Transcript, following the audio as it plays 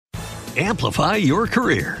Amplify your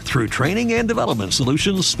career through training and development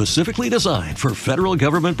solutions specifically designed for federal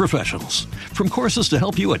government professionals. From courses to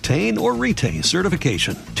help you attain or retain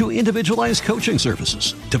certification, to individualized coaching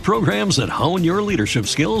services, to programs that hone your leadership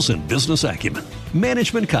skills and business acumen,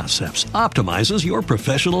 Management Concepts optimizes your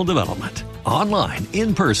professional development. Online,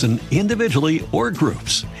 in person, individually, or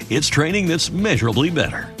groups, it's training that's measurably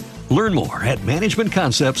better. Learn more at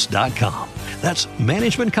managementconcepts.com. That's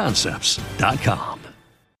managementconcepts.com.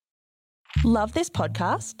 Love this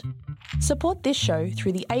podcast? Support this show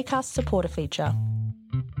through the Acast supporter feature.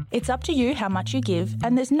 It's up to you how much you give,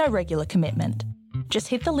 and there's no regular commitment. Just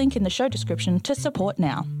hit the link in the show description to support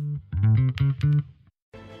now.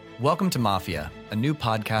 Welcome to Mafia, a new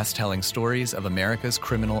podcast telling stories of America's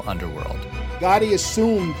criminal underworld. Gotti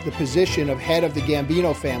assumed the position of head of the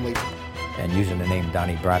Gambino family. And using the name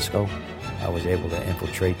Donnie Brasco, I was able to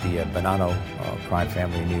infiltrate the Bonanno crime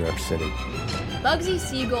family in New York City. Bugsy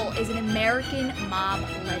Siegel is an American mob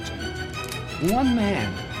legend. One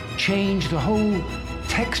man changed the whole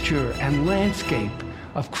texture and landscape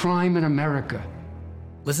of crime in America.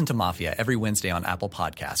 Listen to Mafia every Wednesday on Apple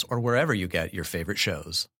Podcasts or wherever you get your favorite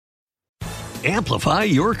shows. Amplify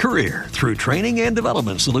your career through training and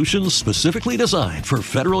development solutions specifically designed for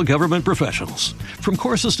federal government professionals. From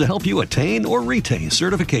courses to help you attain or retain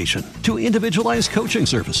certification, to individualized coaching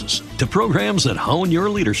services, to programs that hone your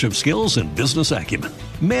leadership skills and business acumen,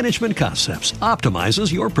 Management Concepts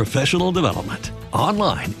optimizes your professional development.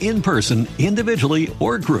 Online, in person, individually,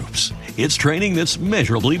 or groups, it's training that's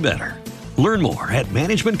measurably better. Learn more at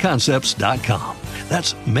managementconcepts.com.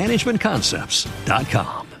 That's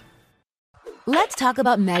managementconcepts.com. Let's talk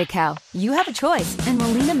about Medi-Cal. You have a choice, and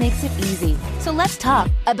Molina makes it easy. So let's talk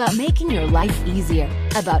about making your life easier,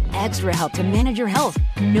 about extra help to manage your health.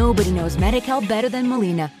 Nobody knows Medi-Cal better than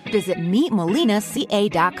Molina. Visit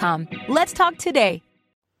meetmolinaca.com. Let's talk today.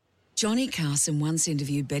 Johnny Carson once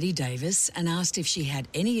interviewed Betty Davis and asked if she had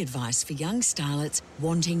any advice for young starlets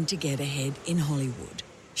wanting to get ahead in Hollywood.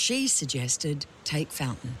 She suggested take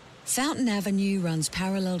Fountain. Fountain Avenue runs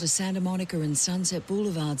parallel to Santa Monica and Sunset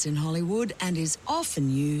Boulevards in Hollywood and is often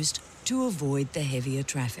used to avoid the heavier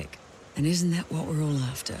traffic. And isn't that what we're all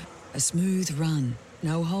after? A smooth run,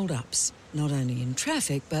 no hold-ups, not only in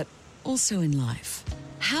traffic, but also in life.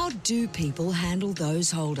 How do people handle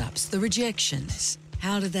those hold-ups, the rejections?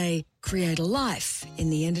 How do they create a life in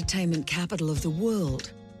the entertainment capital of the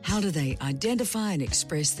world? How do they identify and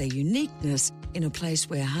express their uniqueness in a place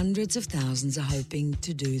where hundreds of thousands are hoping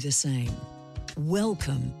to do the same?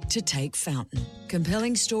 Welcome to Take Fountain.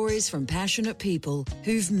 Compelling stories from passionate people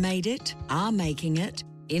who've made it, are making it,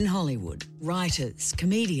 in Hollywood. Writers,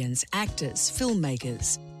 comedians, actors,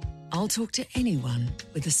 filmmakers. I'll talk to anyone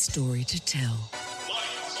with a story to tell.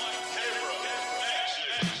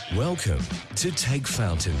 Welcome to Take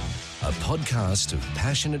Fountain, a podcast of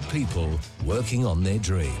passionate people working on their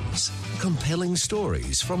dreams. Compelling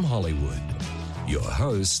stories from Hollywood. Your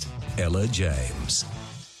host, Ella James.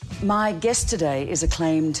 My guest today is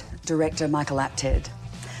acclaimed director Michael Apted.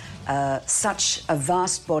 Such a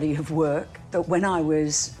vast body of work that when I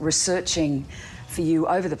was researching for you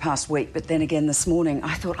over the past week, but then again this morning,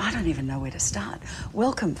 I thought, I don't even know where to start.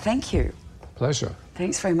 Welcome, thank you. Pleasure.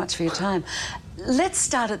 Thanks very much for your time. Let's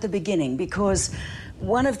start at the beginning, because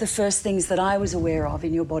one of the first things that I was aware of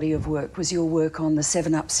in your body of work was your work on the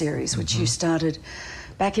 7-Up series, which you started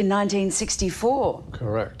back in 1964.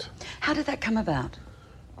 Correct. How did that come about?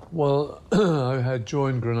 Well, I had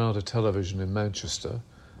joined Granada Television in Manchester,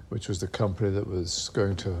 which was the company that was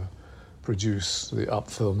going to produce the Up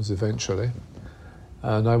films eventually.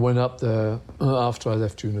 And I went up there after I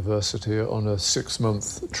left university on a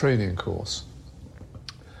 6-month training course.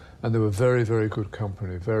 And they were very, very good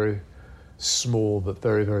company, very small but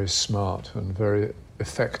very, very smart and very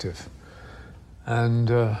effective. And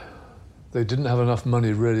they didn't have enough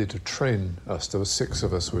money really to train us. There were 6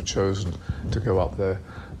 of us who were chosen to go up there.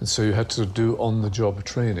 And so you had to do on-the-job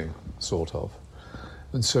training, sort of.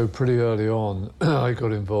 And so pretty early on, I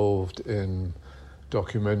got involved in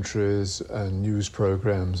documentaries and news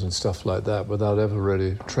programs and stuff like that without ever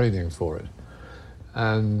really training for it.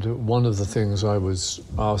 And one of the things I was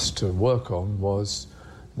asked to work on was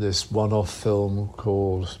this one-off film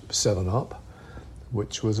called 7-Up,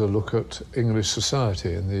 which was a look at English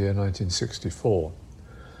society in the year 1964.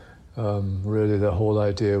 Really, the whole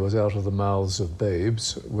idea was out of the mouths of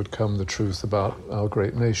babes would come the truth about our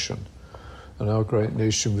great nation. And our great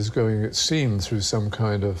nation was going, it seemed, through some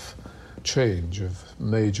kind of change of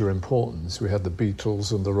major importance. We had the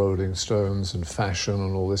Beatles and the Rolling Stones and fashion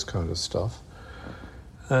and all this kind of stuff.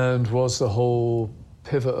 And was the whole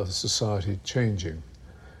pivot of society changing?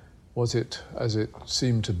 Was it, as it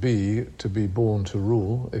seemed to be born to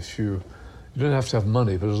rule? If you didn't have to have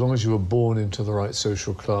money, but as long as you were born into the right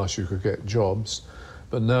social class, you could get jobs.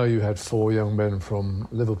 But now you had 4 young men from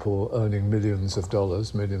Liverpool earning millions of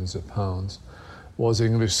dollars, millions of pounds. Was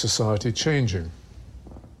English society changing?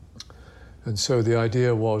 And so the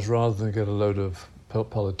idea was, rather than get a load of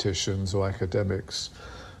politicians or academics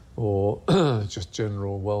or just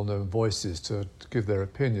general well-known voices to give their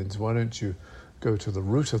opinions, why don't you go to the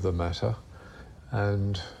root of the matter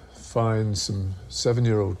and find some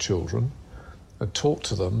 7-year-old children and talk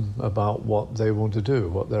to them about what they want to do,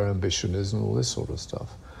 what their ambition is and all this sort of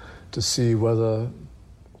stuff, to see whether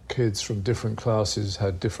kids from different classes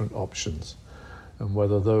had different options and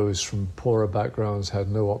whether those from poorer backgrounds had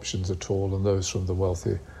no options at all and those from the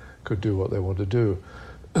wealthy could do what they want to do.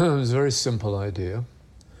 It was a very simple idea,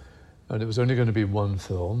 and it was only going to be one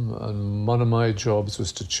film, and one of my jobs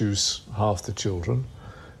was to choose half the children,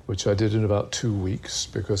 which I did in about 2 weeks,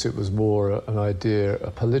 because it was more an idea,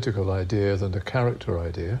 a political idea, than a character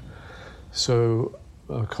idea. So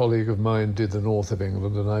a colleague of mine did the north of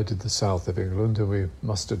England and I did the south of England, and we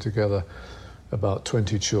mustered together about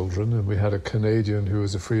 20 children, and we had a Canadian who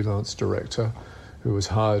was a freelance director who was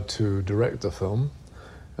hired to direct the film.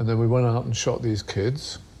 And then we went out and shot these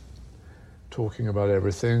kids, talking about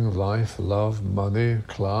everything: life, love, money,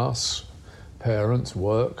 class, parents,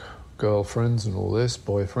 work, girlfriends and all this,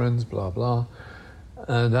 boyfriends, blah, blah.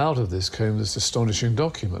 And out of this came this astonishing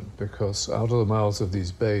document, because out of the mouths of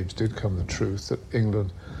these babes did come the truth that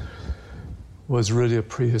England was really a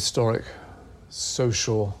prehistoric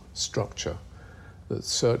social structure, that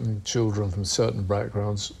certain children from certain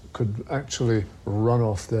backgrounds could actually run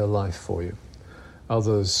off their life for you.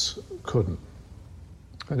 Others couldn't.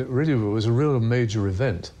 And it really was a real major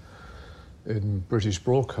event in British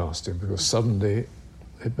broadcasting, because suddenly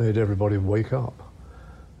it made everybody wake up.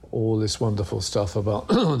 All this wonderful stuff about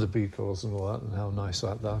the Beatles and all that, and how nice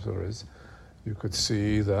that is. You could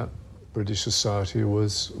see that British society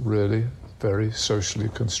was really very socially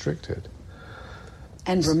constricted.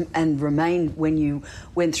 And remained when you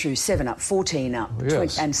went through 7 Up, 14 Up, yes.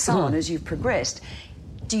 20, and so on as you've progressed.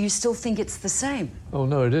 Do you still think it's the same? Oh,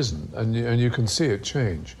 no, it isn't. And you can see it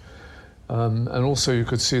change. And also you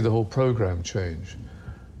could see the whole programme change.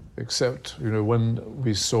 Except, when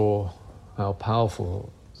we saw how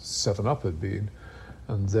powerful 7 Up had been,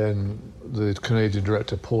 and then the Canadian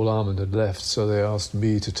director, Paul Armand, had left, so they asked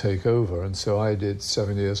me to take over, and so I did,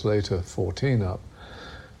 7 years later, 14 Up.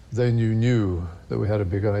 Then you knew that we had a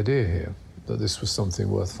big idea here, that this was something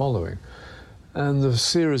worth following. And the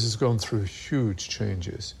series has gone through huge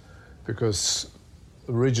changes, because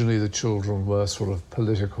originally the children were sort of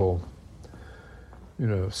political,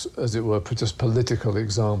 as it were, just political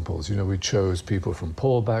examples. We chose people from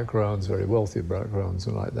poor backgrounds, very wealthy backgrounds,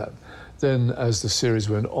 and like that. Then, as the series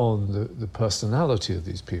went on, the personality of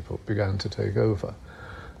these people began to take over.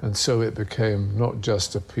 And so it became not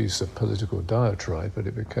just a piece of political diatribe, but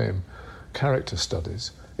it became character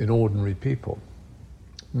studies in ordinary people.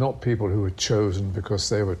 Not people who were chosen because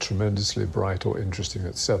they were tremendously bright or interesting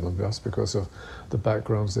at 7, just because of the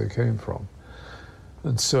backgrounds they came from.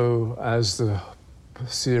 And so as the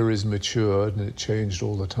series matured, and it changed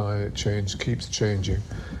all the time, it keeps changing,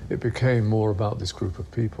 it became more about this group of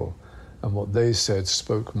people. And what they said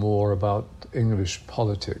spoke more about English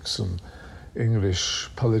politics and English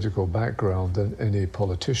political background than any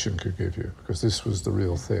politician could give you, because this was the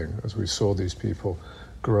real thing, as we saw these people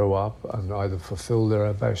grow up and either fulfill their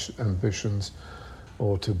ambitions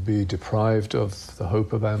or to be deprived of the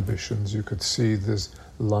hope of ambitions. You could see these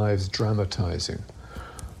lives dramatizing.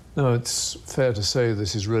 Now, it's fair to say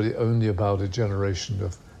this is really only about a generation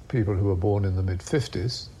of people who were born in the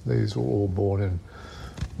mid-50s. These were all born in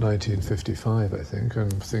 1955, I think,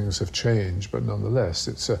 and things have changed, but nonetheless,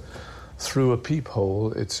 through a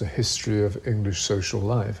peephole, it's a history of English social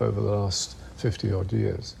life over the last 50-odd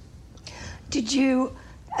years. Did you,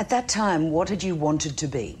 at that time, what had you wanted to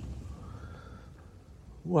be?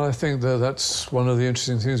 Well, I think that's one of the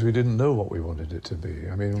interesting things. We didn't know what we wanted it to be.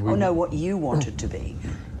 I mean, what you wanted to be.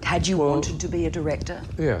 Had you wanted to be a director?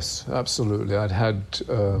 Yes, absolutely. I'd had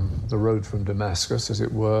The Road from Damascus, as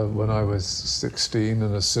it were, when I was 16,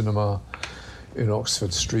 in a cinema in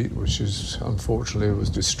Oxford Street, which unfortunately was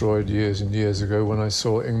destroyed years and years ago, when I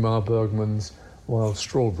saw Ingmar Bergman's Wild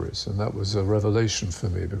Strawberries, and that was a revelation for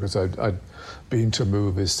me, because I'd been to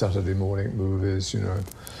movies, Saturday morning movies,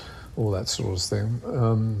 all that sort of thing.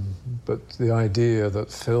 But the idea that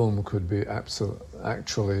film could be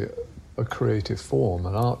actually a creative form,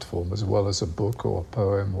 an art form, as well as a book or a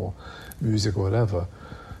poem or music or whatever,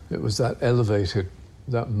 it was that elevated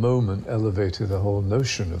that moment elevated the whole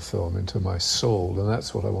notion of film into my soul, and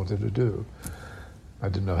that's what I wanted to do. I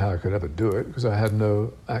didn't know how I could ever do it because I had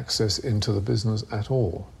no access into the business at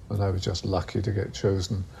all, and I was just lucky to get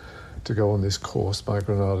chosen to go on this course by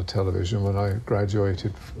Granada Television when I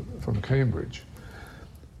graduated from Cambridge.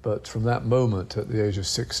 But from that moment, at the age of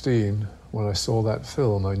 16, when I saw that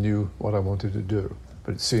film, I knew what I wanted to do.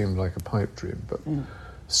 But it seemed like a pipe dream. But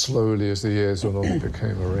slowly, as the years went on, it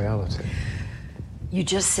became a reality. You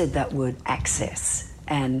just said that word access,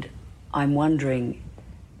 and I'm wondering,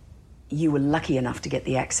 you were lucky enough to get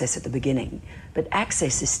the access at the beginning, but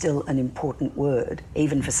access is still an important word,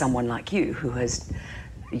 even for someone like you who has...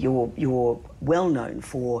 You're well known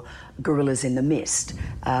for Gorillas in the Mist,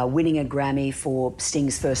 winning a Grammy for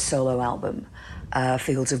Sting's first solo album,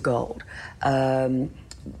 Fields of Gold, The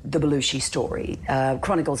Belushi Story,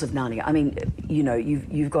 Chronicles of Narnia. I mean, you know,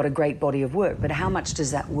 you've got a great body of work, but how much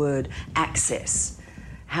does that word access,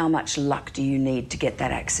 how much luck do you need to get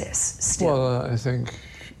that access still? Well, I think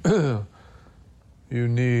you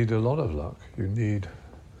need a lot of luck. You need...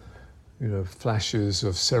 flashes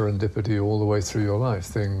of serendipity all the way through your life,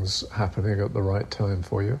 things happening at the right time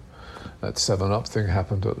for you. That 7-Up thing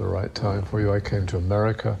happened at the right time for you. I came to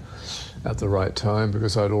America at the right time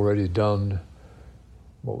because I'd already done,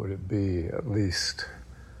 what would it be, at least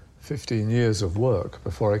 15 years of work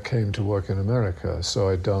before I came to work in America. So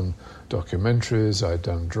I'd done documentaries, I'd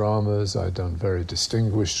done dramas, I'd done very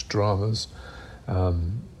distinguished dramas,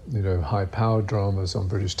 high-powered dramas on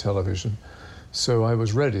British television. So I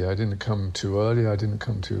was ready. I didn't come too early, I didn't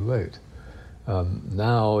come too late.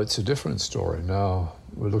 Now it's a different story. Now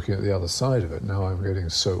we're looking at the other side of it. Now I'm getting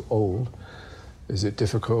so old. Is it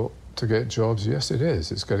difficult to get jobs? Yes, it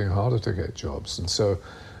is. It's getting harder to get jobs. And so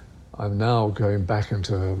I'm now going back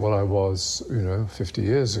into what I was, 50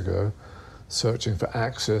 years ago, searching for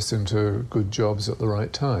access into good jobs at the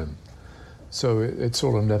right time. So it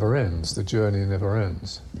sort of never ends. The journey never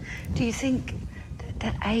ends. Do you think...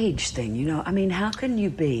 that age thing, I mean, how can you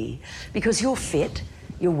be... Because you're fit,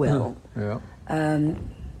 you're well. Yeah.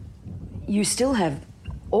 You still have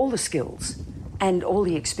all the skills and all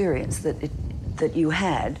the experience that you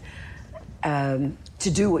had to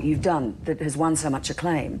do what you've done that has won so much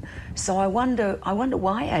acclaim. So I wonder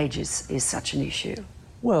why age is such an issue.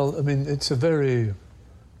 Well, I mean, it's a very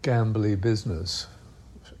gambly business,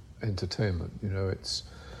 entertainment. It's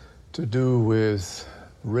to do with...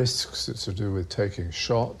 risks, it's to do with taking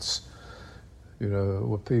shots.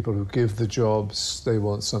 With people who give the jobs, they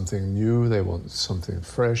want something new, they want something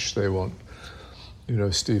fresh, they want,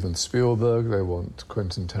 Steven Spielberg, they want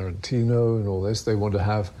Quentin Tarantino and all this. They want to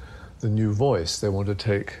have the new voice, they want to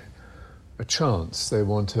take a chance, they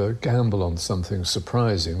want to gamble on something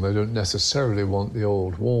surprising. They don't necessarily want the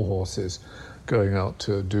old war horses going out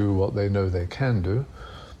to do what they know they can do.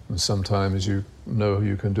 And sometimes you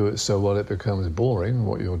can do it so well it becomes boring,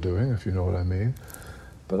 what you're doing, if you know what I mean.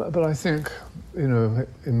 But I think, in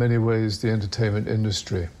many ways, the entertainment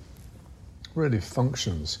industry really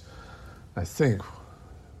functions. I think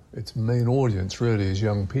its main audience really is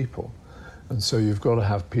young people. And so you've got to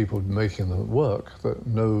have people making the work that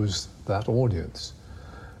knows that audience.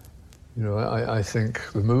 I think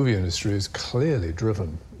the movie industry is clearly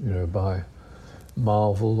driven, by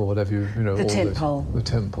Marvel or whatever the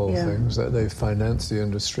tentpole things that they finance the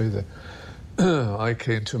industry. I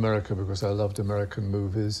came to America because I loved American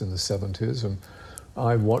movies in the 70s, and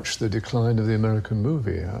I watched the decline of the American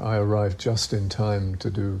movie. I arrived just in time to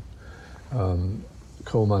do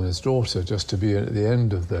Coal Miner's Daughter, just to be at the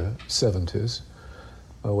end of the 70s.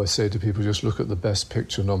 I always say to people, just look at the Best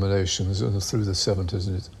Picture nominations and through the 70s,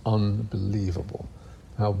 and it's unbelievable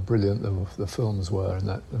how brilliant the films were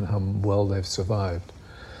and how well they've survived.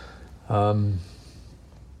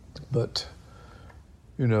 But,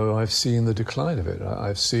 I've seen the decline of it.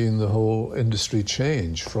 I've seen the whole industry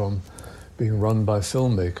change from being run by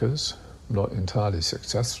filmmakers, not entirely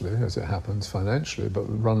successfully, as it happens financially, but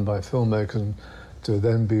run by filmmakers to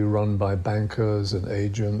then be run by bankers and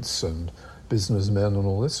agents and businessmen and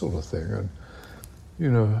all this sort of thing. And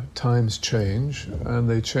times change, and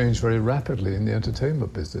they change very rapidly in the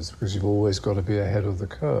entertainment business because you've always got to be ahead of the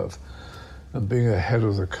curve. And being ahead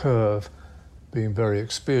of the curve, being very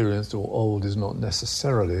experienced or old is not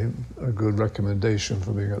necessarily a good recommendation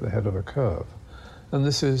for being at the head of a curve. And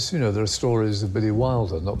this is, there are stories of Billy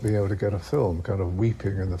Wilder not being able to get a film, kind of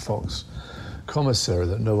weeping in the Fox commissary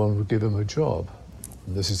that no one would give him a job.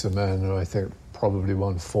 And this is a man who I think probably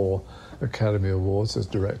won 4 Academy Awards as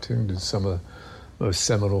directing, did some of the most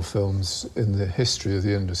seminal films in the history of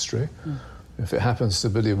the industry. If it happens to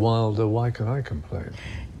Billy Wilder, why can I complain?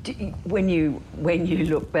 When you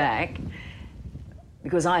look back,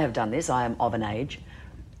 because I have done this, I am of an age,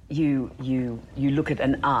 you look at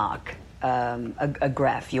an arc, a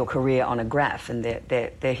graph, your career on a graph, and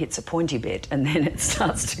there hits a pointy bit, and then it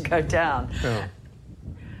starts to go down. Yeah.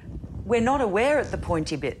 We're not aware at the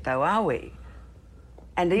pointy bit, though, are we?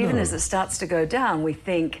 And even as it starts to go down, we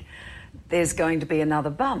think there's going to be another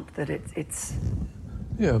bump, that it's...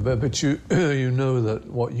 Yeah, but you know that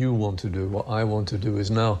what you want to do, what I want to do,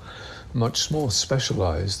 is now much more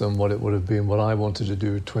specialised than what it would have been what I wanted to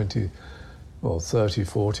do 30,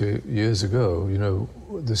 40 years ago. You know,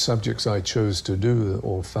 the subjects I chose to do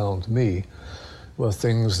or found me were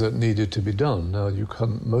things that needed to be done. Now,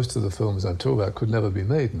 most of the films I'm talking about could never be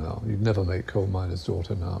made now. You'd never make Coal Miner's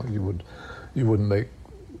Daughter now. You wouldn't make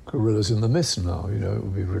Gorillas in the Mist now. You know, it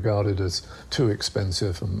would be regarded as too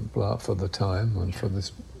expensive for the time and for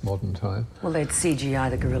this modern time. Well, they'd CGI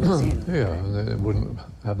the gorillas in. Yeah, and it wouldn't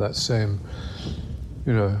have that same,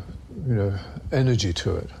 energy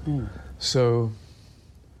to it. So,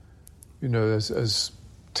 as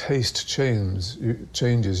taste changes,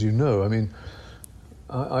 I mean,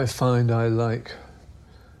 I find I like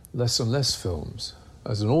less and less films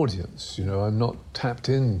as an audience. I'm not tapped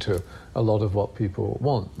into a lot of what people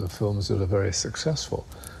want, the films that are very successful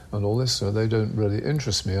and all this, so they don't really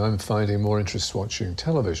interest me. I'm finding more interest watching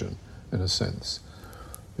television, in a sense.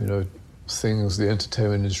 Things, the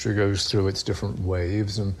entertainment industry goes through its different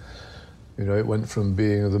waves, and it went from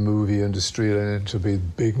being the movie industry then to be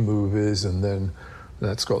big movies, and then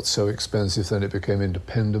that's got so expensive, then it became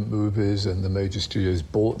independent movies, and the major studios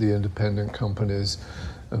bought the independent companies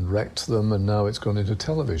and wrecked them, and now it's gone into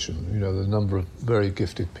television. The number of very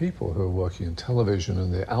gifted people who are working in television,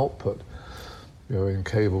 and the output, in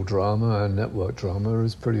cable drama and network drama,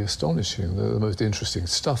 is pretty astonishing. The most interesting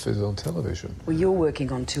stuff is on television. Well, you're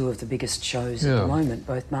working on two of the biggest shows at the moment,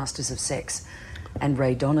 both Masters of Sex and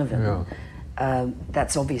Ray Donovan. Yeah.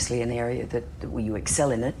 That's obviously an area that you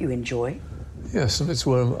excel in it, you enjoy. Yes, and it's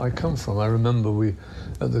where I come from. I remember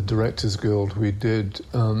at the Directors Guild, we did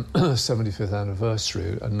 75th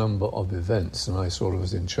anniversary, a number of events, and I sort of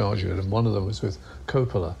was in charge of it, and one of them was with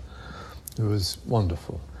Coppola, who was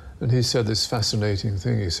wonderful. And he said this fascinating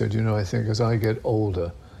thing. He said, I think as I get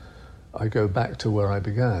older, I go back to where I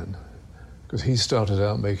began. Because he started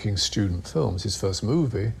out making student films. His first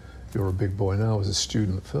movie, You're a Big Boy Now, was a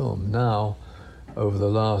student film. Now, over the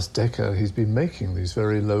last decade, he's been making these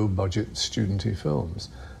very low-budget, student-y films.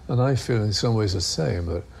 And I feel in some ways the same,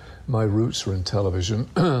 that my roots are in television.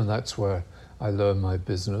 That's where I learned my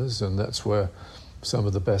business, and that's where some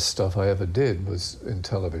of the best stuff I ever did was in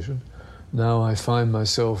television. Now I find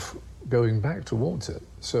myself going back towards it.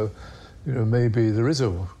 So, maybe there is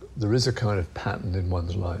a kind of pattern in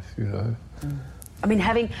one's life, I mean,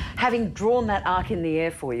 having drawn that arc in the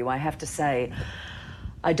air for you, I have to say,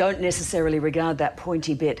 I don't necessarily regard that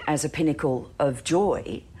pointy bit as a pinnacle of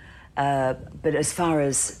joy, but as far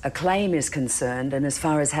as acclaim is concerned, and as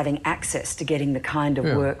far as having access to getting the kind of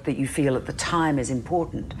work that you feel at the time is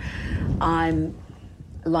important, I'm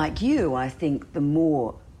like you. I think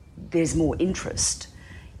there's more interest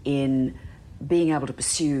in being able to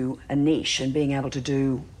pursue a niche and being able to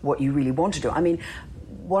do what you really want to do. I mean,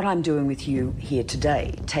 what I'm doing with you here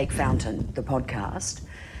today, Take Fountain, the podcast,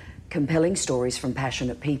 Compelling Stories from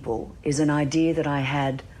Passionate People, is an idea that I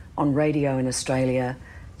had on radio in Australia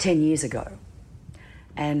 10 years ago.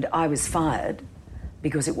 And I was fired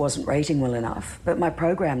because it wasn't rating well enough. But my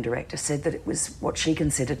program director said that it was what she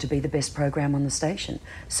considered to be the best program on the station,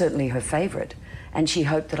 certainly her favourite. And she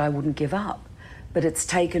hoped that I wouldn't give up. But it's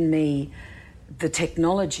taken me the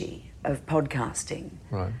technology of podcasting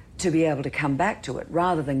to be able to come back to it,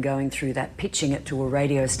 rather than going through that, pitching it to a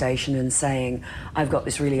radio station and saying, I've got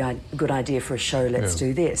this really good idea for a show, let's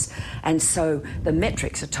do this. And so the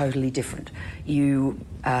metrics are totally different. You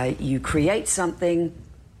create something,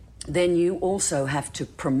 then you also have to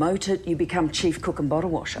promote it. You become chief cook and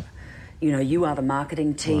bottle washer. You are the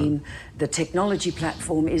marketing team. The technology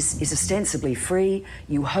platform is ostensibly free.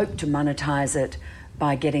 You hope to monetize it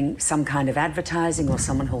by getting some kind of advertising or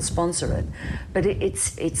someone who'll sponsor it. But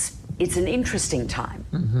it's an interesting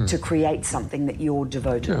time to create something that you're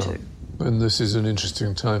devoted to. And this is an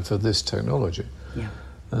interesting time for this technology. Yeah.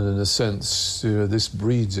 And in a sense, this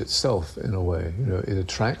breeds itself in a way. It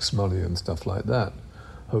attracts money and stuff like that.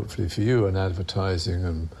 Hopefully for you, and advertising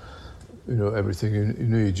and everything you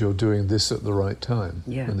need. You're doing this at the right time,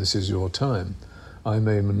 and this is your time. I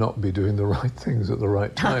may not be doing the right things at the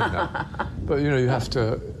right time now, but you have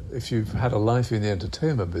to. If you've had a life in the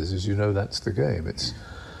entertainment business, that's the game. It's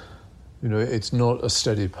it's not a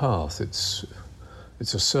steady path. It's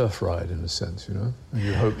a surf ride in a sense, and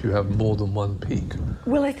you hope you have more than one peak.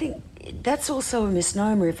 Well, I think that's also a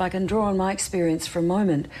misnomer. If I can draw on my experience for a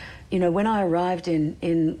moment, you know, when I arrived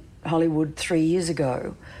in Hollywood 3 years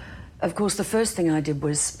ago, of course, the first thing I did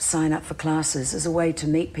was sign up for classes as a way to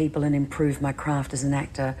meet people and improve my craft as an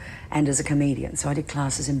actor and as a comedian. So I did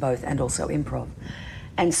classes in both and also improv.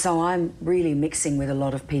 And so I'm really mixing with a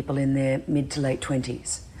lot of people in their mid to late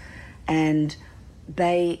 20s. And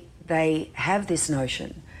they have this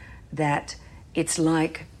notion that it's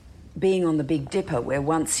like being on the Big Dipper, where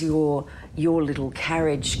once your little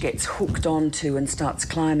carriage gets hooked onto and starts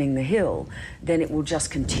climbing the hill, then it will just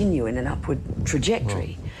continue in an upward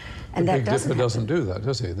trajectory. Well, and the that Big doesn't Dipper doesn't do that,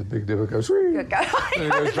 does he? The Big Dipper goes, whee, then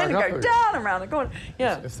it goes down around the corner.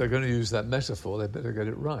 Yeah. If they're going to use that metaphor, they better get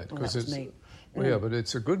it right. Well, that's me. Well, yeah, but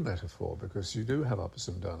it's a good metaphor because you do have ups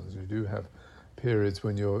and downs. You do have periods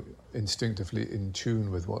when you're instinctively in tune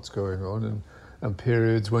with what's going on, and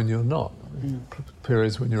periods when you're not.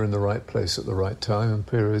 Periods when you're in the right place at the right time, and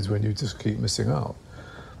periods when you just keep missing out.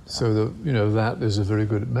 So that is a very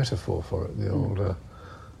good metaphor for it. The old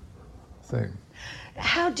thing.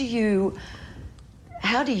 How do you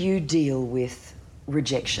deal with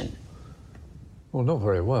rejection? Well, not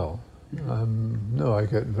very well. No, I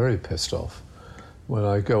get very pissed off when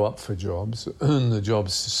I go up for jobs, and the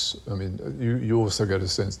jobs, I mean, you also get a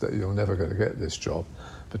sense that you're never going to get this job,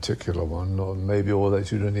 particular one, or that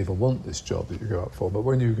you don't even want this job that you go up for. But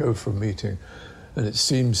when you go for a meeting and it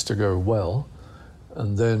seems to go well,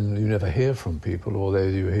 and then you never hear from people, or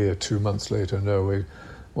you hear 2 months later, no,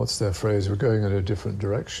 what's their phrase, we're going in a different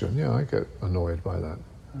direction. Yeah, I get annoyed by that.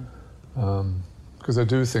 Because I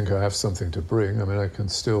do think I have something to bring. I mean, I can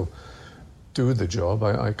still do the job.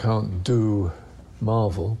 I can't do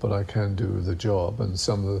Marvel, but I can do the job,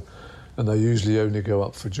 and I usually only go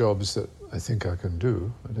up for jobs that I think I can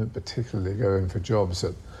do. I don't particularly go in for jobs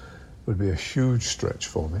that would be a huge stretch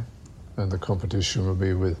for me, and the competition would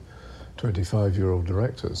be with 25-year-old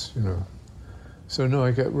directors, you know. So no,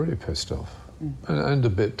 I get really pissed off, and a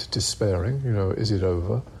bit despairing. You know, is it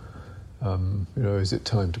over? Is it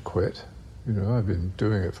time to quit? You know, I've been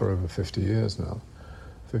doing it for over 50 years now.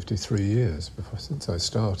 53 years since I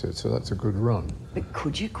started, so that's a good run. But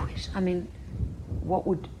could you quit? I mean, what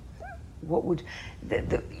would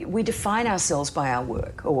we define ourselves by our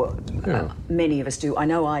work, or many of us do. I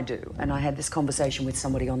know I do, and I had this conversation with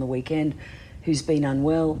somebody on the weekend who's been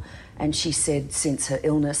unwell, and she said since her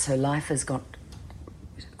illness, her life has got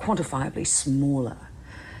quantifiably smaller.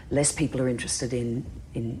 Less people are interested in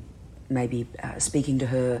maybe speaking to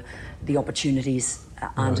her. The opportunities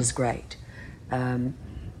aren't as great.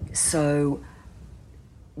 So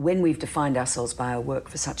when we've defined ourselves by our work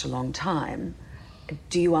for such a long time,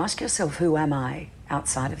 do you ask yourself, who am I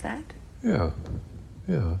outside of that? Yeah.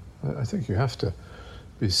 I think you have to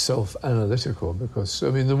be self-analytical, because, I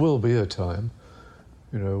mean, there will be a time,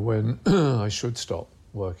 you know, when I should stop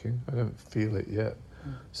working. I don't feel it yet.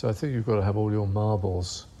 So I think you've got to have all your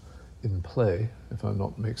marbles in play, if I'm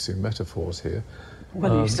not mixing metaphors here.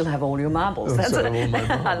 Well, you still have all your marbles. That's all my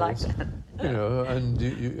marbles. I like that. You know, and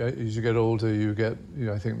as you get older, you get,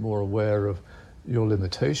 I think, more aware of your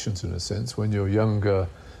limitations in a sense. When you're younger,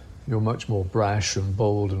 you're much more brash and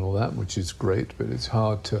bold and all that, which is great, but it's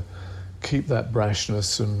hard to keep that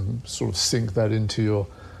brashness and sort of sink that into your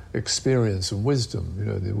experience and wisdom, you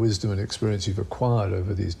know, the wisdom and experience you've acquired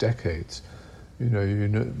over these decades. You know,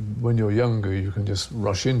 when you're younger, you can just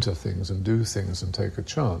rush into things and do things and take a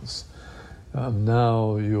chance.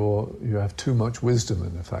 Now you have too much wisdom,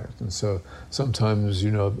 in effect, and so sometimes,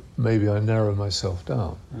 you know, maybe I narrow myself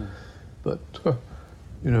down. But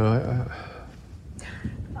you know,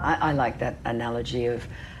 I like that analogy of,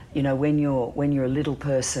 you know, when you're a little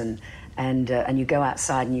person and you go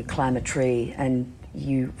outside and you climb a tree and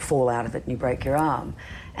you fall out of it and you break your arm,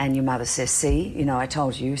 and your mother says, "See, you know, I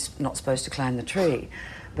told you, you're not supposed to climb the tree."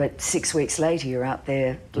 But 6 weeks later, you're out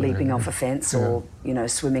there leaping off a fence, or, you know,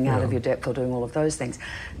 swimming out of your depth, or doing all of those things.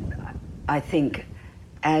 I think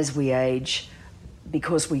as we age,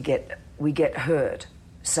 because we get hurt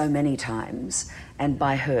so many times, and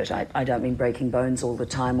by hurt, I don't mean breaking bones all the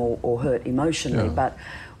time or hurt emotionally, but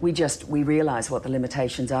we realise what the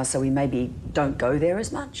limitations are, so we maybe don't go there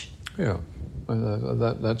as much. Yeah,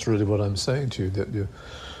 that's really what I'm saying to you, that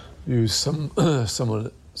you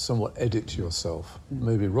somewhat edit yourself,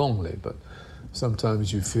 maybe wrongly, but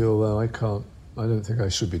sometimes you feel, well, I don't think I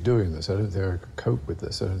should be doing this, I don't think I could cope with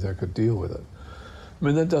this, I don't think I could deal with it. I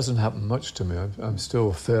mean, that doesn't happen much to me. I'm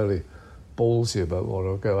still fairly ballsy about what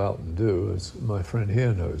I'll go out and do, as my friend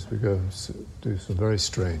here knows. We go and do some very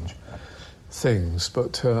strange things,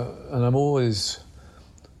 but and I'm always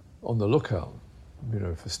on the lookout, you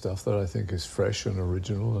know, for stuff that I think is fresh and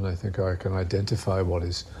original, and I think I can identify what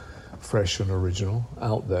is fresh and original,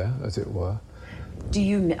 out there, as it were.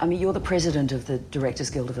 You're the president of the Directors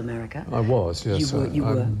Guild of America. I was, yes. You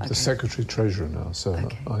were. I'm the secretary-treasurer now, so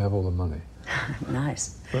I have all the money.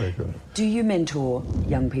 Nice. Very good. Do you mentor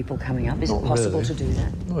young people coming up? Is it possible to do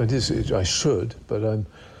that? No, it is. I should, but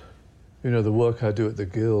the work I do at the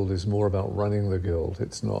Guild is more about running the Guild.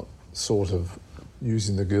 It's not sort of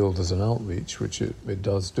using the Guild as an outreach, which it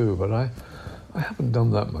does do, but I haven't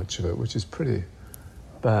done that much of it, which is pretty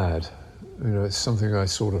bad. It's something I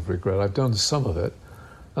sort of regret. I've done some of it,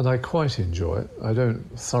 and I quite enjoy it. I don't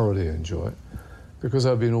thoroughly enjoy it, because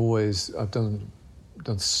I've done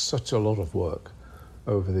such a lot of work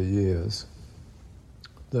over the years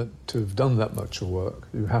that to have done that much of work,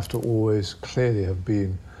 you have to always clearly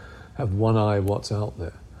have one eye what's out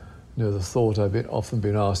there. The thought I've often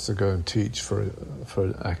been asked to go and teach for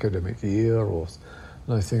an academic year, and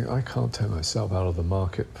I think I can't take myself out of the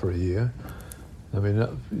market for a year. I mean,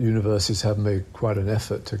 universities have made quite an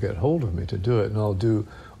effort to get hold of me to do it, and I'll do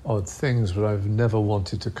odd things, but I've never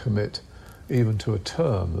wanted to commit even to a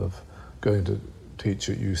term of going to teach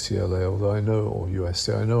at UCLA, or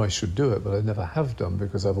USC. I know I should do it, but I never have done,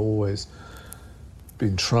 because I've always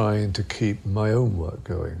been trying to keep my own work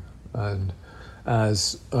going. And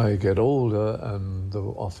as I get older and the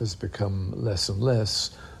offers become less and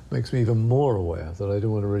less, makes me even more aware that I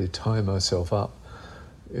don't want to really tie myself up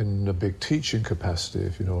in a big teaching capacity,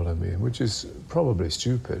 if you know what I mean, which is probably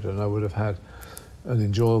stupid, and I would have had an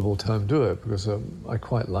enjoyable time do it, because I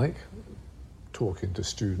quite like talking to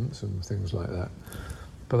students and things like that.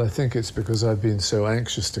 But I think it's because I've been so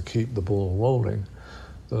anxious to keep the ball rolling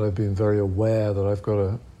that I've been very aware that I've got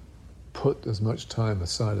to put as much time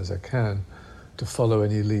aside as I can to follow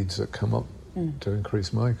any leads that come up to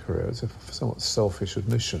increase my career. It's a somewhat selfish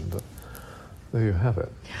admission, but there you have it.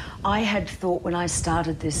 I had thought when I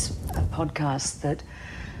started this podcast that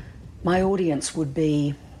my audience would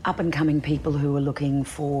be up-and-coming people who are looking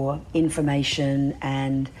for information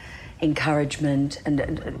and encouragement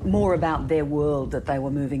and more about their world that they were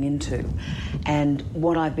moving into. And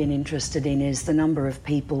what I've been interested in is the number of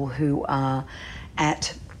people who are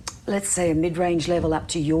at, let's say, a mid-range level up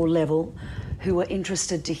to your level, who are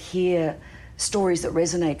interested to hear stories that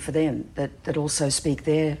resonate for them, that also speak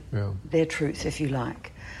their truth, if you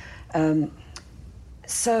like.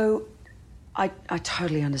 So I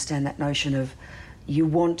totally understand that notion of you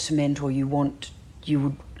want to mentor, you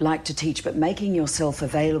would like to teach, but making yourself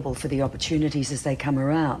available for the opportunities as they come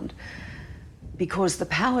around. Because the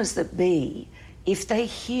powers that be, if they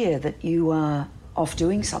hear that you are off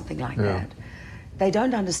doing something like that, they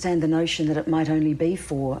don't understand the notion that it might only be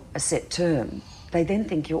for a set term. They then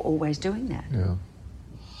think you're always doing that. Yeah,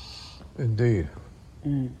 indeed.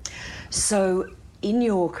 So in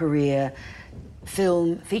your career,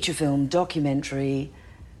 film, feature film, documentary,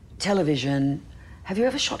 television, have you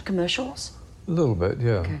ever shot commercials? A little bit,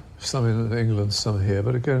 yeah. Okay. Some in England, some here.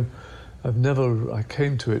 But again, I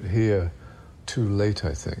came to it here too late,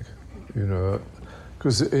 I think.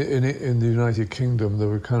 Because in the United Kingdom, there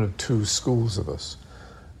were kind of two schools of us,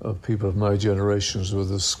 of people of my generations. There were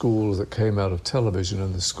the schools that came out of television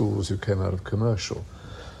and the schools who came out of commercial.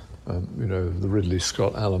 The Ridley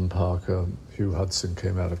Scott, Alan Parker, Hugh Hudson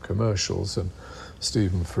came out of commercials, and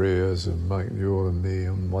Stephen Frears and Mike Newell and me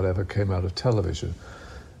and whatever came out of television.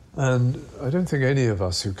 And I don't think any of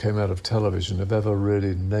us who came out of television have ever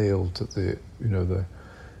really nailed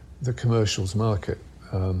the commercials market.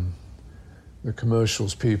 The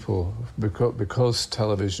commercials people, because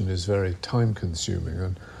television is very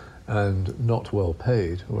time-consuming and not well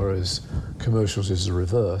paid, whereas commercials is the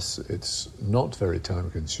reverse. It's not very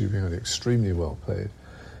time-consuming and extremely well paid.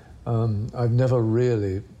 I've never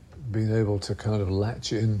really been able to kind of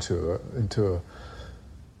latch into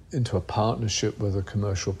a partnership with a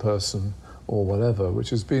commercial person or whatever,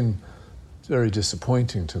 which has been very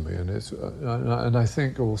disappointing to me. And I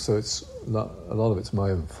think also a lot of it's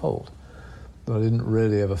my own fault. I didn't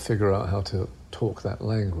really ever figure out how to talk that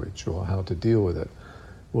language or how to deal with it,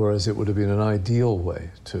 whereas it would have been an ideal way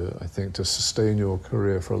to sustain your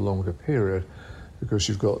career for a longer period, because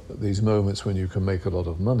you've got these moments when you can make a lot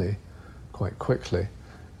of money quite quickly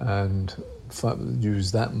and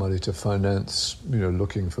use that money to finance,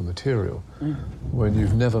 looking for material. When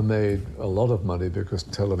you've never made a lot of money because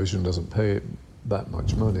television doesn't pay that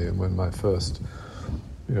much money, and when my first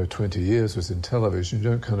 20 years was in television, you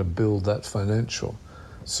don't kind of build that financial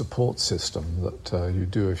support system that you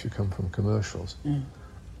do if you come from commercials.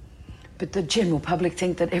 But the general public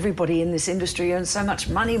think that everybody in this industry earns so much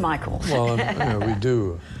money, Michael. Well, we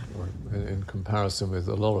do, in comparison with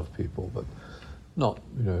a lot of people, but not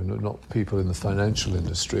people in the financial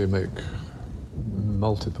industry make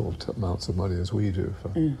multiple amounts of money as we do.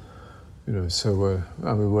 For, you know, so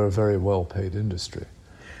we're a very well-paid industry.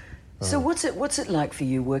 So what's it like for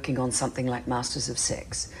you working on something like Masters of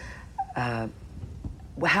Sex?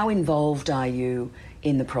 How involved are you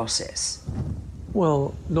in the process?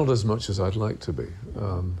 Well, not as much as I'd like to be.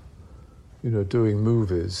 You know, doing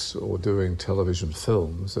movies or doing television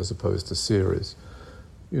films as opposed to series,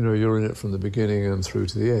 you know, you're in it from the beginning and through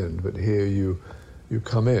to the end, but here you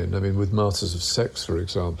come in. I mean, with Masters of Sex, for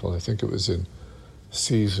example, I think it was in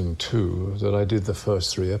season 2 that I did the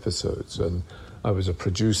first 3 episodes, and I was a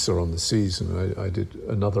producer on the season. I did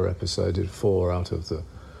another episode. I did 4 out of the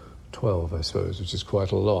 12, I suppose, which is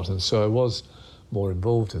quite a lot, and so I was more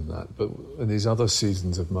involved in that. But in these other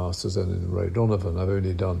seasons of Masters and in Ray Donovan, I've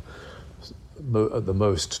only done at the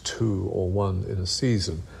most 2 or 1 in a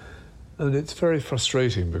season. And it's very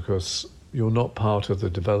frustrating because you're not part of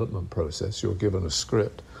the development process. You're given a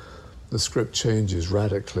script. The script changes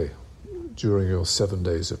radically during your 7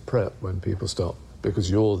 days of prep when people start,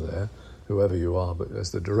 because you're there, whoever you are, but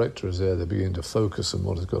as the director is there, they begin to focus on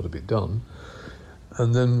what has got to be done.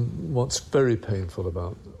 And then what's very painful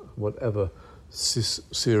about whatever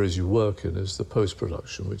series you work in is the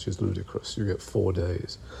post-production, which is ludicrous. You get 4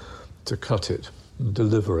 days to cut it and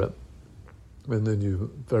deliver it, and then you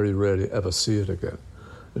very rarely ever see it again.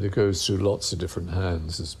 And it goes through lots of different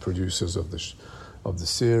hands as producers of the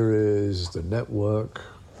series, the network,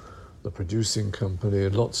 the producing company,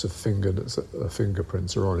 and lots of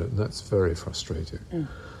fingerprints are on it, and that's very frustrating.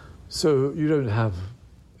 So you don't have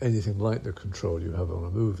anything like the control you have on a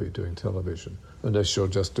movie doing television, unless you're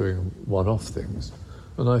just doing one-off things.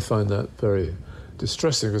 And I find that very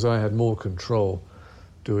distressing, because I had more control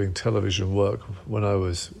doing television work when I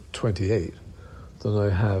was 28 than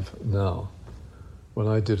I have now. When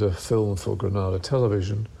I did a film for Granada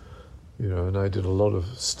Television, you know, and I did a lot of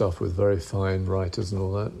stuff with very fine writers and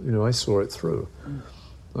all that, you know, I saw it through.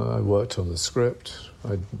 I worked on the script,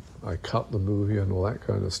 I cut the movie and all that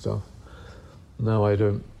kind of stuff. Now I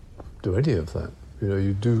don't do any of that. You know,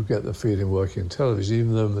 you do get the feeling working in television,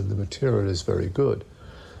 even though the material is very good.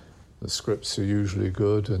 The scripts are usually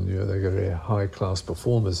good, and you know, they get very high-class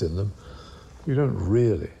performers in them. You don't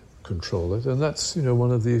really control it, and that's, you know, one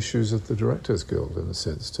of the issues of the Directors Guild, in a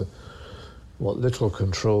sense. To what little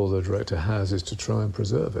control the director has is to try and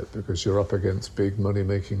preserve it, because you're up against big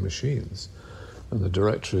money-making machines, and the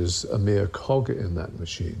director is a mere cog in that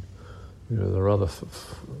machine. You know, there are other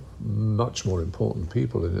much more important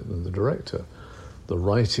people in it than the director. The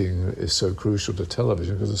writing is so crucial to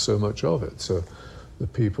television because there's so much of it. So the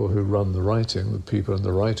people who run the writing, the people in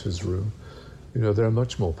the writer's room, you know, they're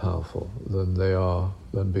much more powerful than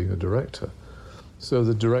being a director. So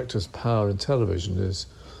the director's power in television is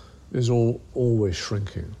always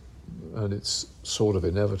shrinking, and it's sort of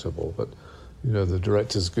inevitable. But, you know, the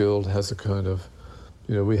Directors Guild has a kind of,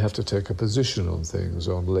 you know, we have to take a position on things,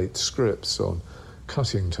 on late scripts, on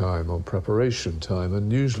cutting time, on preparation time,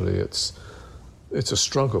 and usually it's a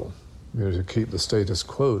struggle, you know, to keep the status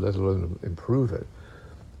quo, let alone improve it.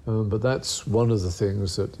 But that's one of the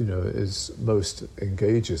things that, you know, is most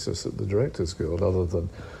engages us at the Directors Guild, other than,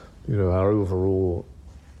 you know, our overall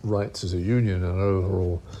rights as a union and our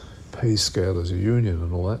overall pay scale as a union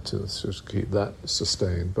and all that, to just keep that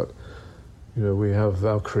sustained. But, you know, we have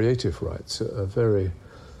our creative rights are very,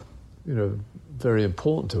 you know, very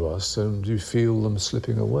important to us, and you feel them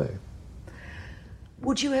slipping away.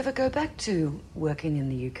 Would you ever go back to working in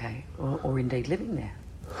the UK, or indeed living there?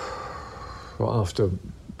 Well, after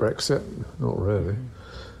Brexit, not really.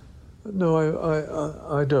 No,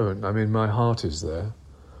 I don't. I mean, my heart is there.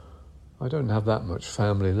 I don't have that much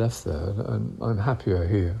family left there, and I'm happier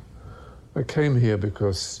here. I came here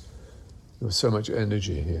because there was so much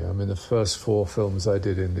energy here. I mean, the first 4 films I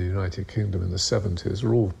did in the United Kingdom in the 70s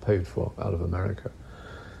were all paid for out of America.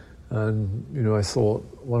 And, you know, I thought,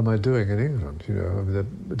 what am I doing in England? You know, I mean,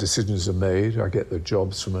 the decisions are made. I get the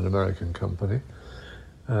jobs from an American company.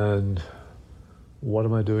 And what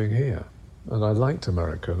am I doing here? And I liked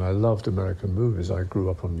America, and I loved American movies. I grew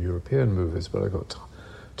up on European movies, but I got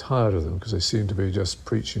tired of them because they seemed to be just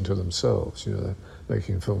preaching to themselves. You know, they're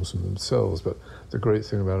making films from themselves. But the great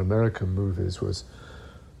thing about American movies was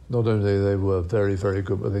not only they were very, very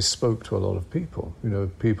good, but they spoke to a lot of people. You know,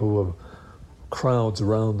 people were crowds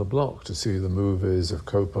around the block to see the movies of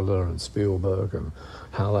Coppola and Spielberg and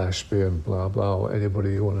Hal Ashby and blah, blah, or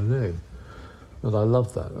anybody you want to name. And I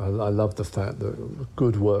love that. I love the fact that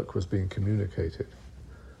good work was being communicated.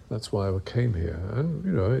 That's why I came here. And,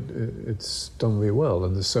 you know, it's done me well.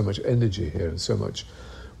 And there's so much energy here and so much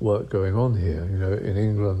work going on here. You know, in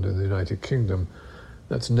England and the United Kingdom,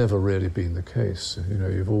 That's never really been the case. You know,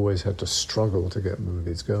 you've always had to struggle to get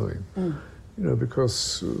movies going. You know,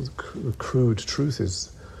 because the crude truth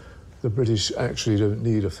is the British actually don't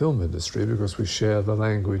need a film industry because we share the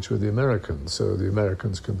language with the Americans, so the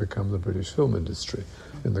Americans can become the British film industry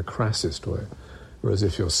in the crassest way. Whereas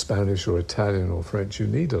if you're Spanish or Italian or French, you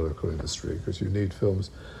need a local industry because you need films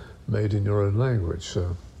made in your own language.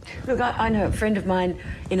 So, look, I know a friend of mine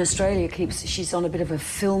in Australia she's on a bit of a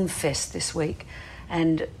film fest this week,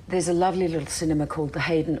 and there's a lovely little cinema called the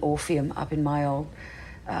Hayden Orpheum up in my old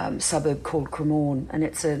suburb called Cremorne, and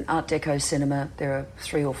it's an Art Deco cinema. There are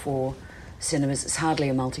 3 or 4 cinemas. It's hardly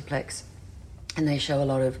a multiplex, and they show a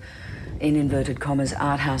lot of, in inverted commas,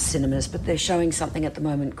 art house cinemas, but they're showing something at the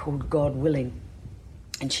moment called God Willing,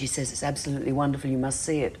 and she says it's absolutely wonderful, you must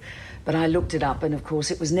see it. But I looked it up, and of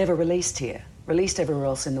course it was never released here, released everywhere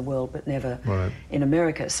else in the world, but never in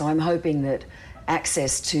America. So I'm hoping that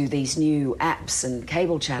access to these new apps and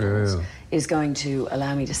cable channels is going to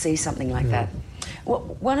allow me to see something like that. Well,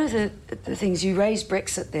 one of the things, you raised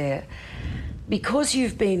Brexit there, because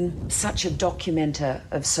you've been such a documenter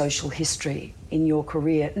of social history in your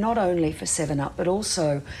career, not only for 7UP, but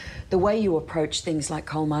also the way you approach things like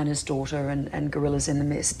Coal Miner's Daughter and Gorillas in the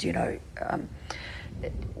Mist, you know.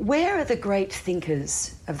 Where are the great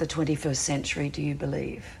thinkers of the 21st century, do you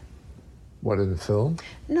believe? What, in the film?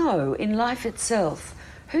 No, in life itself.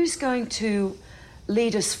 Who's going to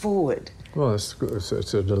lead us forward? Well,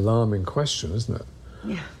 it's an alarming question, isn't it?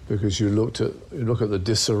 Yeah. Because you look at the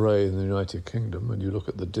disarray in the United Kingdom and you look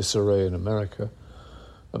at the disarray in America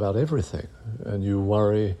about everything, and you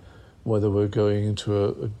worry whether we're going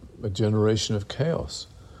into a generation of chaos,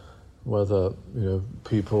 whether, you know,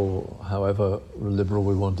 people, however liberal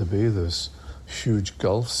we want to be, there's huge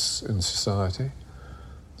gulfs in society.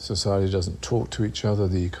 Society doesn't talk to each other.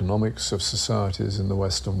 The economics of societies in the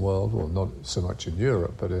Western world, well, not so much in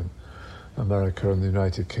Europe, but in America and the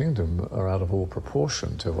United Kingdom, are out of all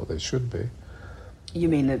proportion to what they should be. You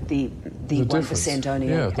mean the 1% only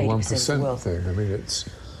 80% the 1% of the wealth? thing. I mean,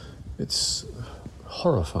 it's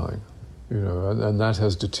horrifying, you know, and that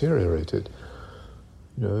has deteriorated,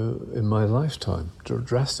 you know, in my lifetime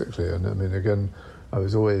drastically. And I mean, again, I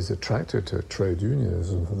was always attracted to trade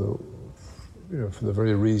unionism for the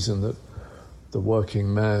very reason that the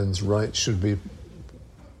working man's rights should be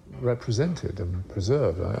represented and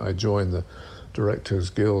preserved. I joined the Directors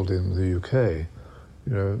Guild in the UK,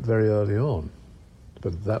 you know, very early on,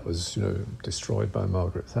 but that was, you know, destroyed by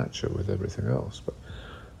Margaret Thatcher with everything else. But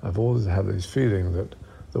I've always had this feeling that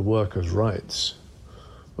the workers' rights,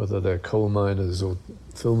 whether they're coal miners or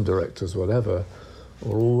film directors, whatever,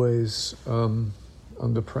 are always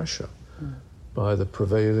under pressure by the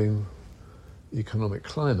prevailing economic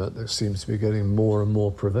climate that seems to be getting more and more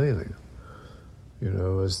prevailing, you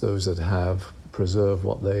know, as those that have preserve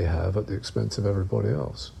what they have at the expense of everybody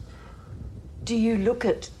else.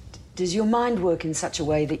 Does your mind work in such a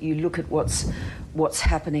way that you look at what's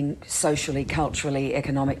happening socially, culturally,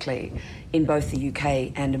 economically in both the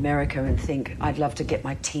UK and America and think, I'd love to get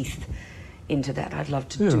my teeth into that, I'd love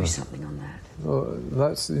to do something on that? Well,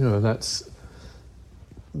 that's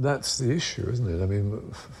the issue, isn't it? I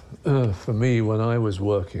mean, for me, when I was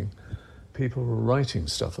working, people were writing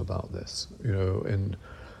stuff about this, you know,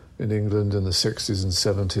 in England in the 60s and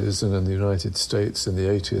 70s, and in the United States in the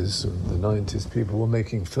 80s and the 90s, people were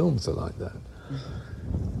making films like that.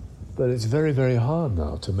 But it's very, very hard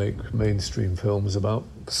now to make mainstream films about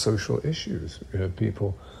social issues. You know,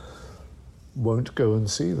 people won't go and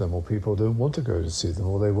see them, or people don't want to go to see them,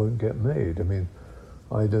 or they won't get made. I mean,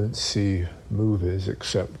 I don't see movies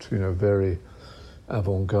except, you know, very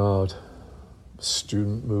avant-garde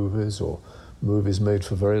student movies or movies made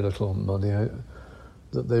for very little money,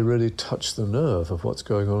 that they really touch the nerve of what's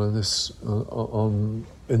going on in this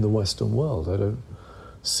in the Western world. I don't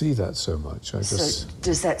see that so much. So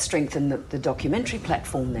does that strengthen the documentary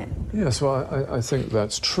platform then? Yes, well, I think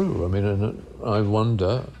that's true. I mean, and I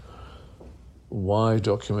wonder why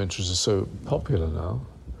documentaries are so popular now.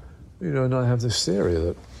 You know, and I have this theory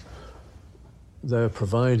that they're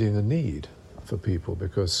providing a need for people,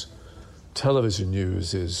 because television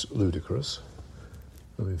news is ludicrous.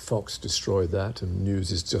 I mean, Fox destroyed that, and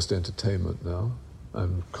news is just entertainment now,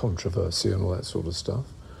 and controversy and all that sort of stuff.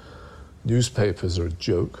 Newspapers are a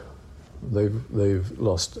joke. They've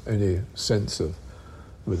lost any sense of,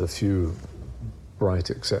 with a few bright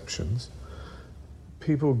exceptions.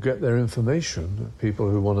 People get their information, people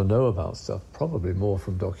who want to know about stuff, probably more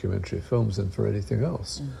from documentary films than for anything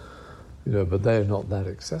else. You know, but they're not that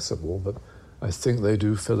accessible, but I think they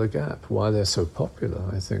do fill a gap. Why they're so popular,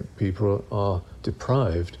 I think people are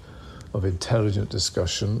deprived of intelligent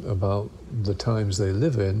discussion about the times they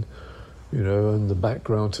live in, you know, and the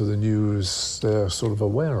background to the news they're sort of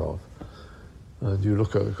aware of. And you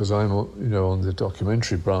look at it, because I'm, you know, on the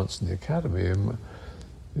documentary branch in the Academy, and,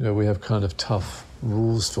 you know, we have kind of tough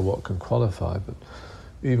rules for what can qualify, but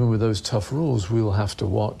even with those tough rules, we'll have to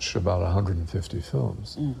watch about 150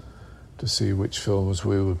 films to see which films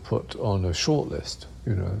we would put on a shortlist,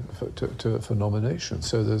 you know, for nomination.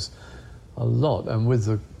 So there's a lot, and with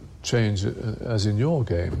the change, as in your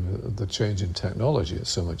game, the change in technology,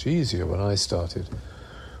 it's so much easier. When I started,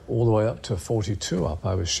 all the way up to 42 up,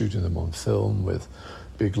 I was shooting them on film with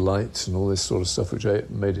big lights and all this sort of stuff, which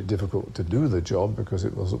made it difficult to do the job because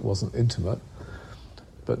it wasn't intimate.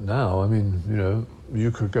 But now, I mean, you know,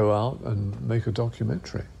 you could go out and make a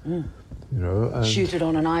documentary, you know. And shoot it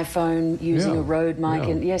on an iPhone using a Rode mic.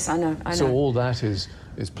 And yes, I know. So all that is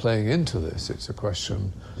playing into this. It's a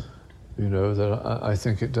question, you know, that I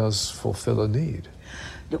think it does fulfill a need.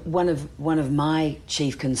 One of my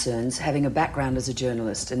chief concerns, having a background as a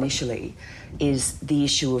journalist initially, is the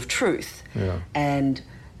issue of truth. And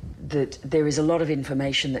that there is a lot of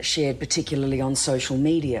information that's shared, particularly on social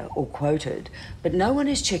media or quoted, but no one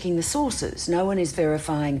is checking the sources. No one is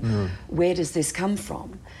verifying where does this come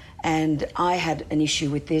from. And I had an issue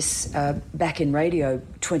with this back in radio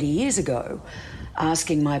 20 years ago,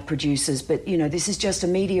 asking my producers, but, you know, this is just a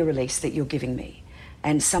media release that you're giving me,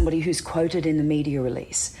 and somebody who's quoted in the media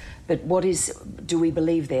release. But do we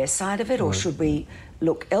believe their side of it, or should we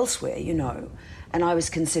look elsewhere, you know? And I was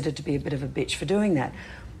considered to be a bit of a bitch for doing that.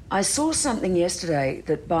 I saw something yesterday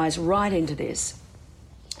that buys right into this,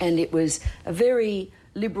 and it was a very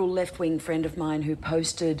liberal left-wing friend of mine who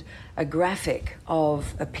posted a graphic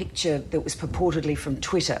of a picture that was purportedly from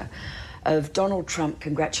Twitter of Donald Trump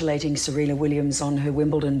congratulating Serena Williams on her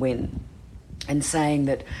Wimbledon win and saying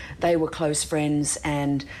that they were close friends,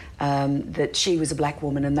 and that she was a black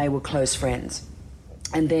woman and they were close friends.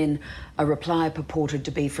 And then a reply purported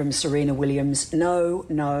to be from Serena Williams,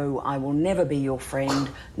 no, I will never be your friend.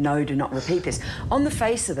 No, do not repeat this. On the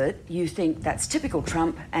face of it, you think that's typical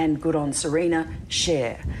Trump and good on Serena,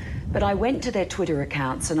 share. But I went to their Twitter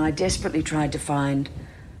accounts and I desperately tried to find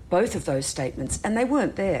both of those statements, and they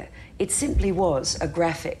weren't there. It simply was a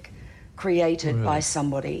graphic created by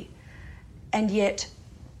somebody. And yet,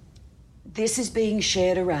 this is being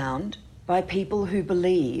shared around by people who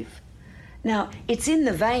believe. Now, it's in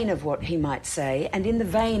the vein of what he might say and in the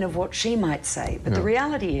vein of what she might say, but the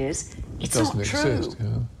reality is, it's not true. Exist,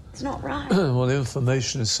 It's not right. Well, the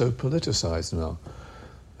information is so politicised now.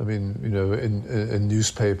 I mean, you know, in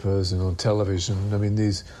newspapers and on television, I mean,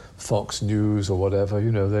 these Fox News or whatever,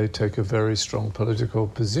 you know, they take a very strong political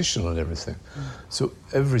position on everything. So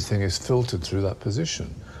everything is filtered through that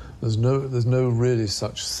position. There's no really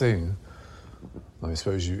such thing. I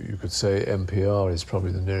suppose you could say NPR is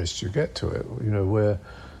probably the nearest you get to it, you know, where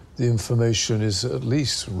the information is at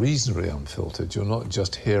least reasonably unfiltered. You're not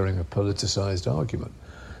just hearing a politicised argument,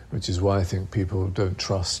 which is why I think people don't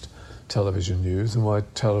trust television news and why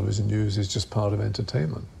television news is just part of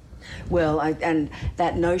entertainment. Well, and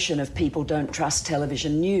that notion of people don't trust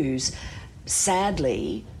television news,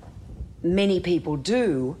 sadly, many people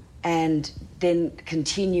do, and then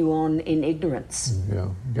continue on in ignorance. Yeah,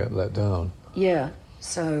 get let down. Yeah,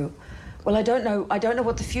 so, well, I don't know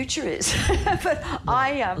what the future is, but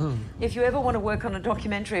if you ever want to work on a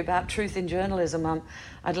documentary about truth in journalism,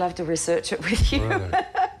 I'd love to research it with you. Right.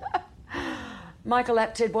 Michael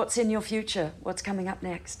Apted, what's in your future? What's coming up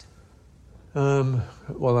next?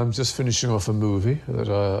 Well, I'm just finishing off a movie,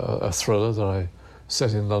 a thriller that I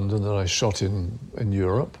set in London that I shot in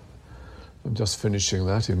Europe. I'm just finishing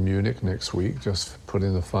that in Munich next week, just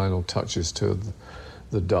putting the final touches to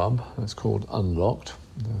the dub. It's called Unlocked.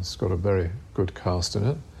 It's got a very good cast in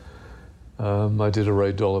it. I did a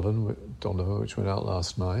Ray Donovan, which went out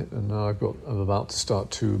last night, and now I'm about to start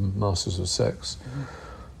 2 Masters of Sex.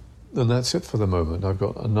 And that's it for the moment. I've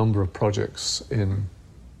got a number of projects in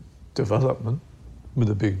development with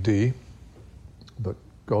a big D, but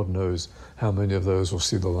God knows how many of those will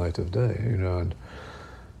see the light of day, you know, and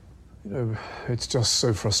you know, it's just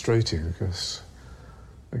so frustrating because,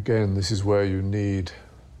 again, this is where you need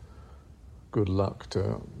good luck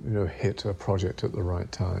to, you know, hit a project at the right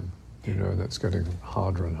time, you know, and that's getting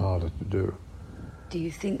harder and harder to do. Do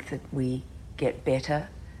you think that we get better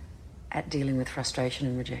at dealing with frustration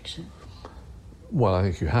and rejection? Well, I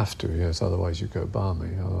think you have to, yes, otherwise you go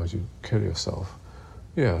balmy, otherwise you kill yourself.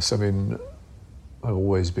 Yes, I mean, I've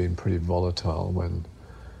always been pretty volatile when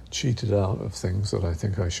cheated out of things that I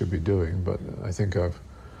think I should be doing, but I think I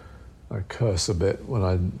curse a bit when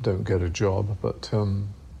I don't get a job, but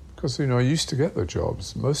Because, I used to get the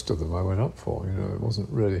jobs. Most of them I went up for. It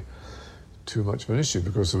wasn't really too much of an issue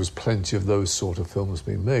because there was plenty of those sort of films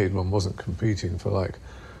being made. One wasn't competing for, like,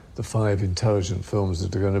 the 5 intelligent films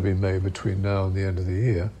that are going to be made between now and the end of the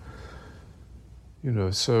year.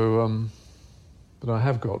 But I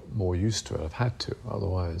have got more used to it. I've had to.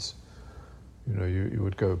 Otherwise, you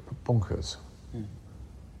would go bonkers.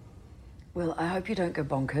 Well, I hope you don't go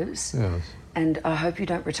bonkers. Yes. And I hope you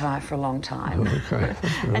don't retire for a long time. Okay, thank you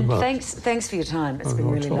very and much. thanks for your time. It's been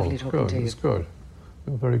really lovely talking to you. It's good.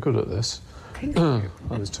 You're very good at this. Thank you.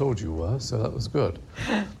 I was told you were, so that was good.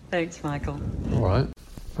 Thanks, Michael. All right.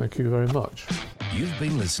 Thank you very much. You've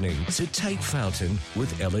been listening to Take Fountain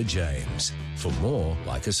with Ella James. For more,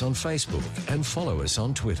 like us on Facebook and follow us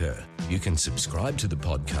on Twitter. You can subscribe to the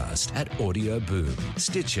podcast at Audio Boom,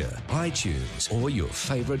 Stitcher, iTunes, or your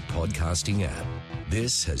favorite podcasting app.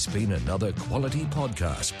 This has been another quality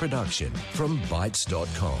podcast production from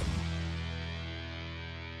Bytes.com.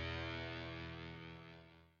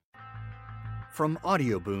 From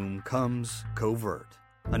Audio Boom comes Covert,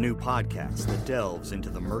 a new podcast that delves into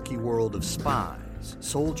the murky world of spies,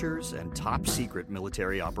 soldiers, and top-secret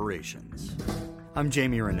military operations. I'm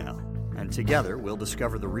Jamie Rennell, and together we'll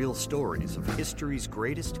discover the real stories of history's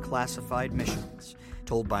greatest classified missions,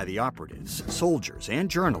 told by the operatives, soldiers, and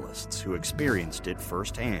journalists who experienced it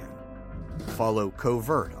firsthand. Follow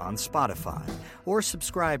Covert on Spotify, or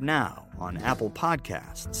subscribe now on Apple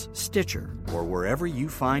Podcasts, Stitcher, or wherever you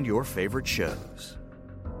find your favorite shows.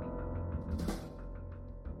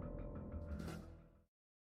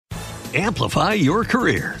 Amplify your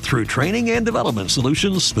career through training and development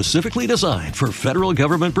solutions specifically designed for federal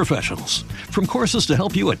government professionals. From courses to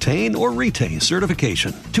help you attain or retain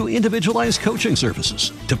certification, to individualized coaching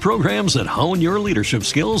services, to programs that hone your leadership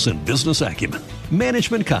skills and business acumen,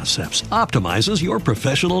 Management Concepts optimizes your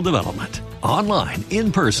professional development. Online,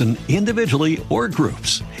 in person, individually, or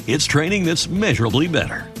groups, it's training that's measurably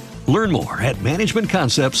better. Learn more at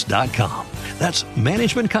managementconcepts.com. That's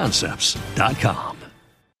managementconcepts.com.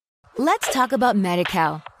 Let's talk about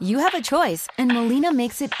Medi-Cal. You have a choice, and Molina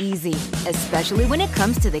makes it easy, especially when it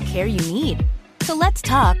comes to the care you need. So let's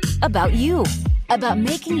talk about you, about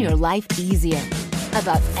making your life easier,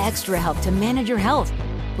 about extra help to manage your health.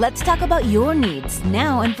 Let's talk about your needs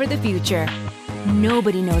now and for the future.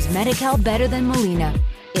 Nobody knows Medi-Cal better than Molina.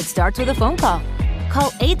 It starts with a phone call.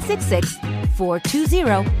 Call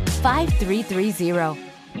 866-420-5330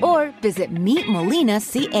 or visit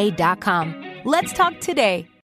meetmolinaca.com. Let's talk today.